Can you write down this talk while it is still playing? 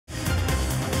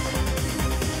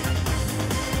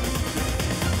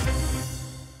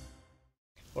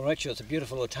Well, Rachel, it's a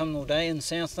beautiful autumnal day in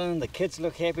Southland. The kids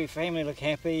look happy, family look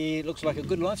happy. It looks like a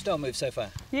good lifestyle move so far.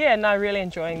 Yeah, no, really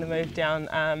enjoying the move down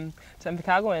to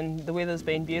Invercargill, and the weather's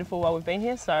been beautiful while we've been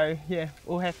here, so yeah,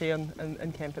 all happy in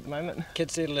camp at the moment.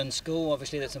 Kids settle in school,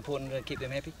 obviously that's important to keep them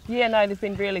happy. Yeah, no, they've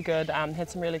been really good. Made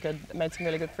some really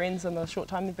good friends in the short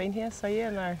time they've been here, so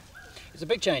yeah, no. It's a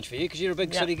big change for you because you're a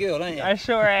big city girl, aren't you? I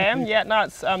sure am. Yeah, no,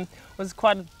 it's was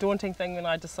quite a daunting thing when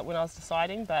I was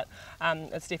deciding, but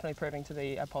it's definitely proving to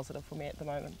be a positive for me at the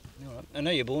moment. All right. I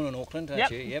know you're born in Auckland, aren't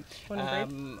you?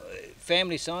 Yep.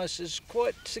 Family size is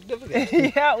quite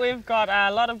significant. Yeah, we've got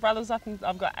a lot of brothers up, and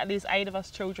there's 8 of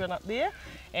us children up there,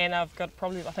 and I've got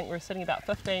I think we're sitting about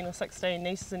 15 or 16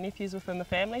 nieces and nephews within the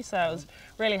family, so it was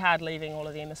really hard leaving all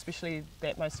of them, especially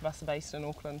that most of us are based in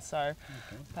Auckland. So,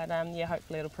 but yeah,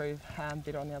 hopefully it'll prove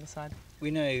better on the other side. We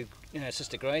know,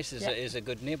 Sister Grace is a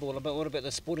good netballer, but what about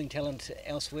the sporting talent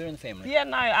elsewhere in the family? Yeah,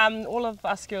 no, all of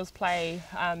us girls play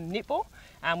netball.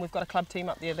 We've got a club team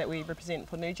up there that we represent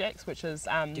for New Jacks, which is...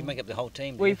 do you make up the whole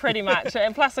team? We pretty much,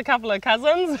 and plus a couple of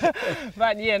cousins.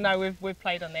 But yeah, no, we've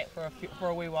played on that for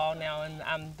a wee while now,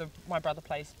 and my brother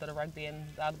plays a bit of rugby and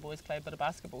the other boys play a bit of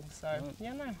basketball, so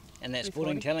yeah, no. And that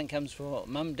sporting talent comes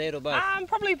from mum, dad or both?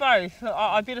 Probably both.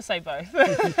 I better say both.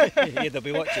 Yeah, they'll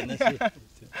be watching this. Yeah.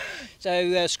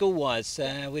 So school-wise,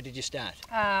 where did you start?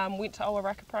 Went to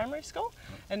Owaraka Primary School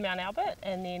in Mount Albert,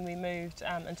 and then we moved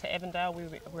into Avondale,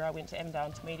 where I went to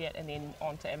Avondale Intermediate and then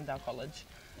on to Avondale College.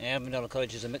 Avondale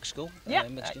College is a mixed school? Yeah,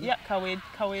 co-ed.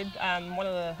 One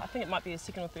of the, I think it might be the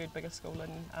second or third biggest school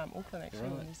in Auckland, actually,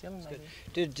 in New Zealand. Maybe.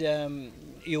 Did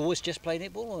you always just play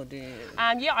netball, or do you...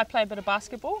 Yeah, I play a bit of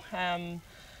basketball.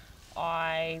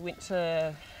 I went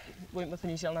with the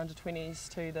New Zealand under-20s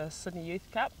to the Sydney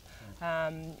Youth Cup,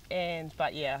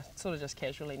 but yeah, sort of just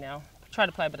casually now. Try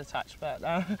to play a bit of touch, but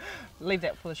leave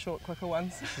that for the short, quicker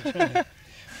ones.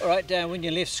 All right, when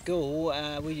you left school,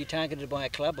 were you targeted by a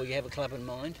club, or you have a club in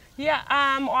mind? Yeah,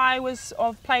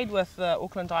 I've played with the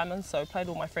Auckland Diamonds, so played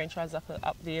all my franchise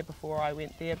up there before I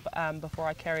went there, before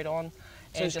I carried on.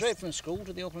 So straight from school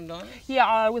to the Auckland Diamonds? Yeah,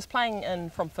 I was playing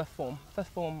from fifth form.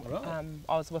 Right.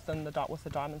 I was with the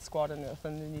Diamond squad and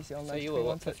within the New Zealand. So you were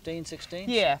what, 15, 16?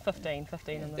 Yeah, 15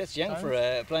 in the That's young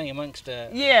for playing amongst.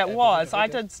 Yeah, it was. I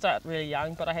did start really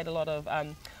young, but I had a lot of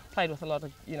played with a lot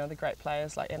of the great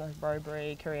players like Anna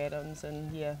Rowbury, Kerry Adams,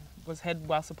 and yeah, had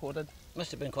well supported.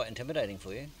 Must have been quite intimidating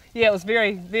for you. Yeah, it was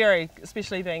very, very,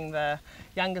 especially being the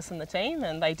youngest in the team,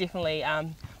 and they definitely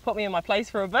put me in my place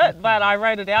for a bit, but I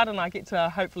rode it out, and I get to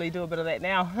hopefully do a bit of that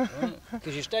now.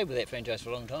 Because you stayed with that franchise for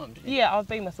a long time, didn't you? Yeah, I've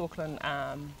been with Auckland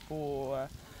for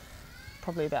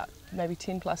probably about maybe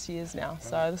 10 plus years now,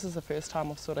 so this is the first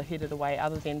time I've sort of headed away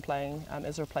other than playing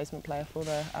as a replacement player for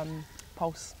the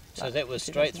Pulse. So that was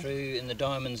straight through in the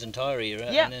Diamonds entire era,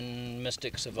 and then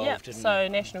Mystics evolved. Yeah, so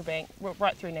National Bank,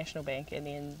 right through National Bank, and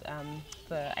then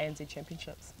the ANZ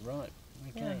Championships. Right.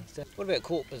 Okay. Yeah. So what about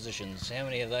court positions? How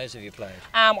many of those have you played?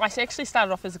 I actually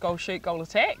started off as a goal shoot, goal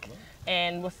attack,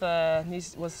 and was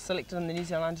selected in the New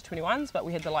Zealand under-21s, but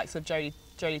we had the likes of Jodie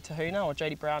Tahuna, or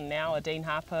Jodie Brown now, Dean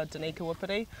Harper, Danica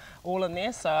Wipiti, all in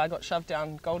there, so I got shoved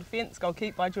down goal defence, goal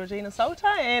keep by Georgina Salter,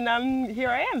 and here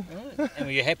I am. Right. And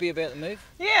were you happy about the move?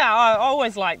 Yeah, I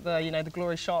always like the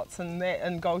glory shots and that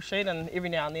and goal shoot, and every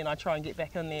now and then I try and get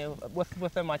back in there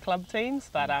within my club teams,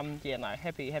 but yeah, no,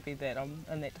 happy that I'm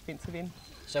in that defensive end.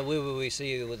 So where will we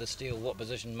see you with a steal? What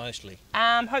position mostly?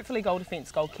 Hopefully goal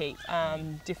defence, goal keep,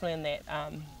 definitely in that.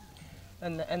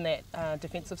 In that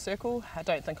defensive circle. I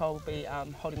don't think I'll be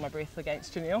holding my breath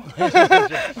against Janelle.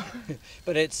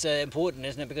 But it's important,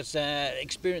 isn't it? Because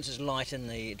experience is light in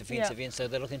the defensive end, so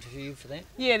they're looking for you for that?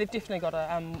 Yeah, they've definitely got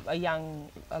a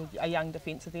young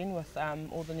defensive end with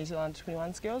all the New Zealand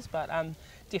 21 skills, but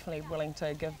definitely willing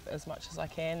to give as much as I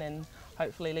can and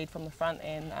hopefully lead from the front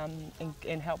and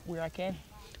help where I can.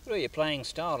 What about your playing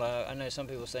style? I know some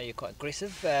people say you're quite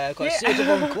aggressive, quite assertive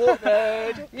on court.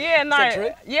 Yeah, no, is that true?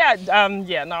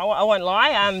 Yeah, no, I won't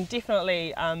lie.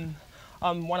 Definitely,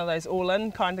 I'm one of those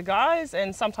all-in kind of guys,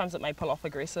 and sometimes it may pull off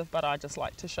aggressive, but I just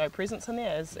like to show presence in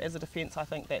there. As a defence, I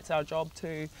think that's our job,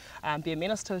 to be a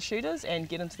menace to the shooters and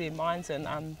get into their minds,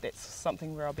 and that's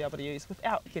something where I'll be able to use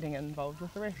without getting involved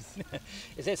with the refs.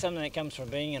 Is that something that comes from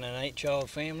being in an 8-child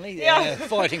family, yeah.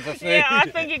 Fighting for food? Yeah, I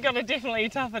think you've got to definitely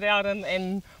tough it out,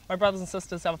 and my brothers and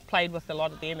sisters, I've played with a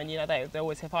lot of them, and they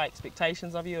always have high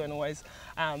expectations of you and always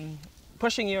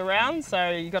pushing you around,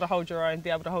 so you've got to hold your own, be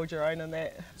able to hold your own in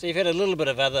that. So you've had a little bit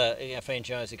of other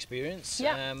franchise experience.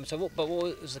 Yeah. But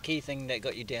what was the key thing that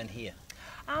got you down here?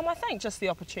 I think just the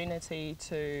opportunity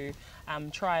to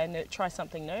try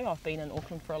something new. I've been in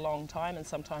Auckland for a long time, and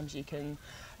sometimes you can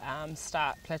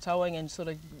start plateauing and sort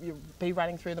of be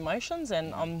running through the motions,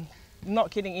 and I'm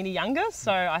not getting any younger,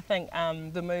 so I think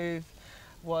the move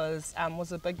was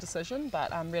a big decision,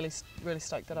 but I'm really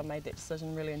stoked that I made that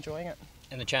decision, really enjoying it.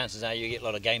 And the chances are you get a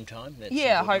lot of game time?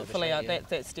 That's hopefully.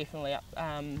 That's definitely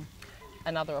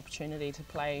another opportunity to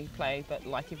play, but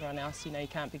like everyone else, you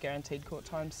can't be guaranteed court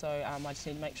time, so I just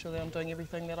need to make sure that I'm doing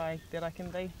everything that I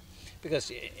can be.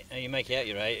 Because you make out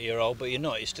you're old, but you're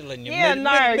not. You're still in your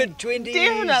mid-20s.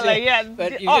 Definitely, yeah.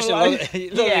 But you've just a lot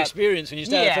of experience when you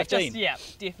start at 15.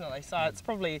 Definitely. So it's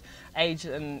probably age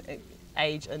in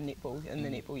netball, in the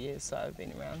netball years, so I've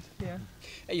been around, yeah.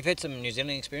 You've had some New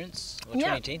Zealand experience,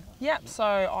 2010? Yeah, so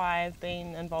I've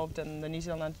been involved in the New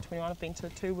Zealand Under-21. I've been to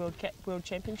 2 World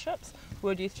Championships,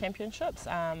 World Youth Championships,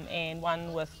 and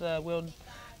one with the World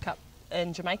Cup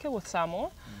in Jamaica with Samoa.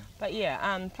 But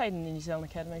yeah, played in the New Zealand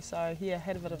Academy, so yeah,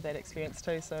 had a bit of that experience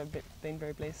too, so been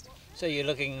very blessed. So you're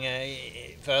looking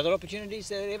for other opportunities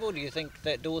there, Ev, or do you think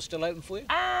that door's still open for you?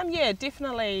 Yeah,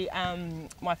 definitely.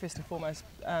 My first and foremost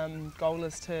goal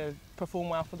is to perform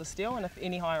well for the Steel, and if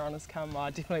any higher honours come, I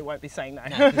definitely won't be saying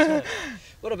no.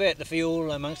 What about the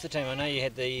feel amongst the team? I know you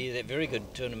had that very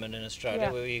good tournament in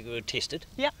Australia where you were tested.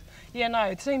 Yeah, no,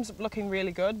 the team's looking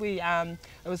really good. It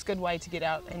was a good way to get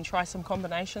out and try some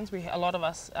combinations. A lot of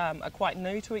us are quite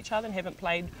new to each other and haven't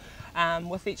played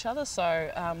with each other, so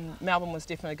Melbourne was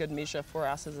definitely a good measure for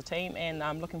us as a team, and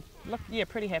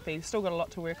pretty happy. Still got a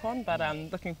lot to work on, but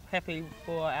looking happy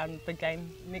for our big game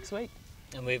next week.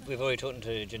 And we've already talked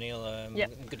to Janelle.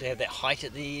 Good to have that height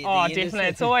at the end. Definitely.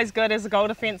 It's always good as a goal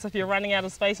defence. If you're running out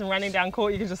of space and running down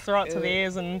court, you can just throw it to the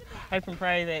airs and hope and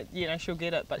pray that she'll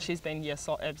get it. But she's been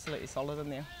absolutely solid in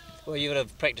there. Well, you would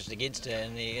have practiced against her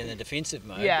in the defensive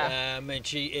mode. Yeah. And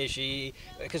she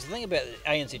because the thing about the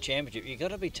ANZ Championship, you've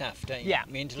got to be tough, don't you? Yeah.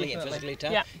 Mentally definitely. and physically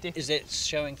tough. Yeah, definitely. Is that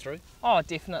showing through? Oh,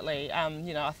 definitely.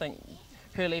 I think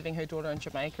her leaving her daughter in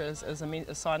Jamaica is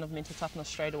a sign of mental toughness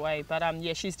straight away. But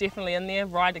she's definitely in there,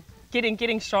 right?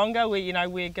 Getting stronger.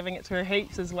 We're giving it to her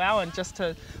heaps as well, and just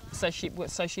so she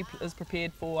is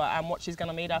prepared for what she's going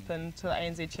to meet up into the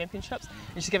ANZ Championships,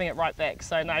 and she's giving it right back.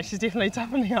 So no, she's definitely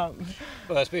toughening up.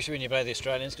 Well, especially when you play the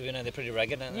Australians, because they're pretty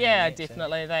rugged, aren't they? Yeah,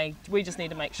 definitely. We just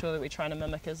need to make sure that we're trying to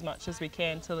mimic as much as we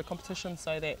can to the competition,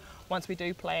 so that once we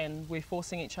do play, and we're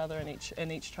forcing each other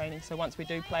in each training. So once we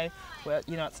do play, we're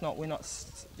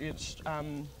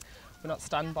not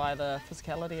stunned by the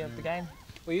physicality of the game.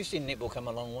 Well, you've seen netball come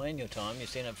a long way in your time.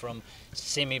 You've seen it from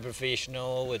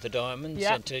semi-professional with the Diamonds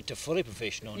to fully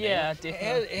professional now. Yeah,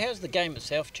 definitely. How's the game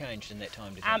itself changed in that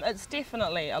time, do you think? It's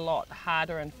definitely a lot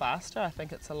harder and faster. I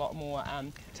think it's a lot more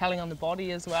telling on the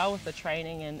body as well with the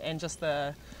training and just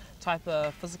the type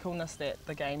of physicalness that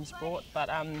the game's brought. But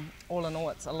all in all,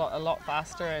 it's a lot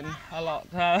faster and a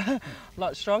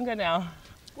lot stronger now.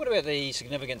 What about the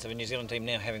significance of a New Zealand team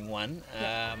now having won?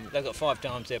 They've got 5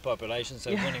 times their population,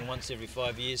 so winning once every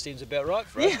 5 years seems about right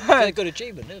for us. It's a good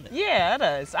achievement, isn't it? Yeah, it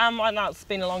is. I know it's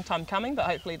been a long time coming, but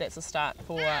hopefully that's a start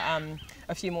for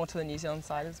a few more to the New Zealand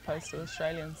side as opposed to the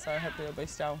Australian, so hopefully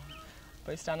it'll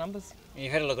boost our numbers.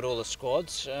 You've had a look at all the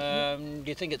squads. Do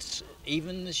you think it's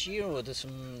even this year, or there's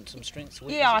some strengths,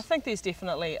 weaknesses? Yeah, I think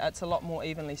it's a lot more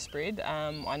evenly spread.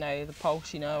 I know the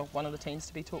Pulse, one of the teams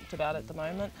to be talked about at the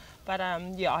moment. But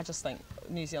I just think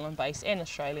New Zealand based and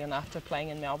Australian, after playing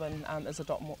in Melbourne, is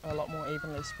a lot more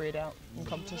evenly spread out in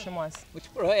competition wise.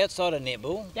 Right, outside of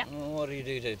netball, what do you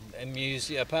do to amuse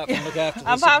you, apart from look after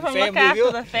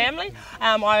the the family?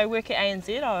 I work at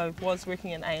ANZ. I was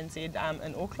working in ANZ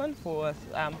in Auckland for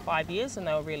 5 years, and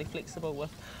they were really flexible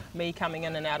with me coming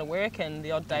in and out of work and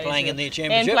the odd days playing in their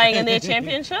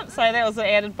championship. So that was an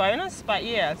added bonus. But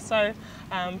yeah, so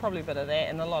probably a bit of that,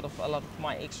 and a lot of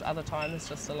my extra other time is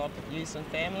just a lot of use and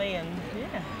family, and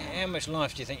yeah. How much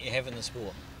life do you think you have in the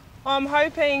sport? I'm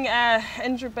hoping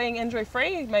being injury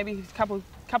free, maybe a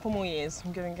couple more years.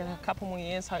 I'm giving it a couple more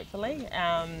years, hopefully.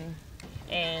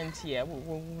 And yeah,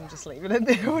 we'll just leave it at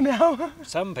there for now.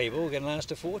 Some people can last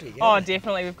to 40. Oh,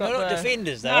 definitely. We've got not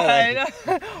defenders, though.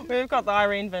 No. We've got the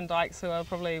Irene Van Dykes, who are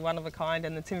probably one of a kind,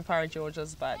 and the Timipara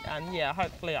Georges. But yeah,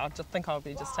 hopefully, I'll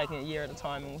be just taking it a year at a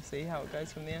time, and we'll see how it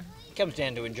goes from there. It comes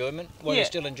down to enjoyment. While you're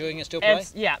still enjoying it, still play.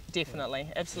 Yeah, definitely,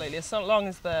 absolutely. As long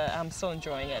as I'm still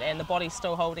enjoying it and the body's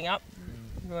still holding up,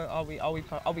 I'll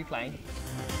be playing.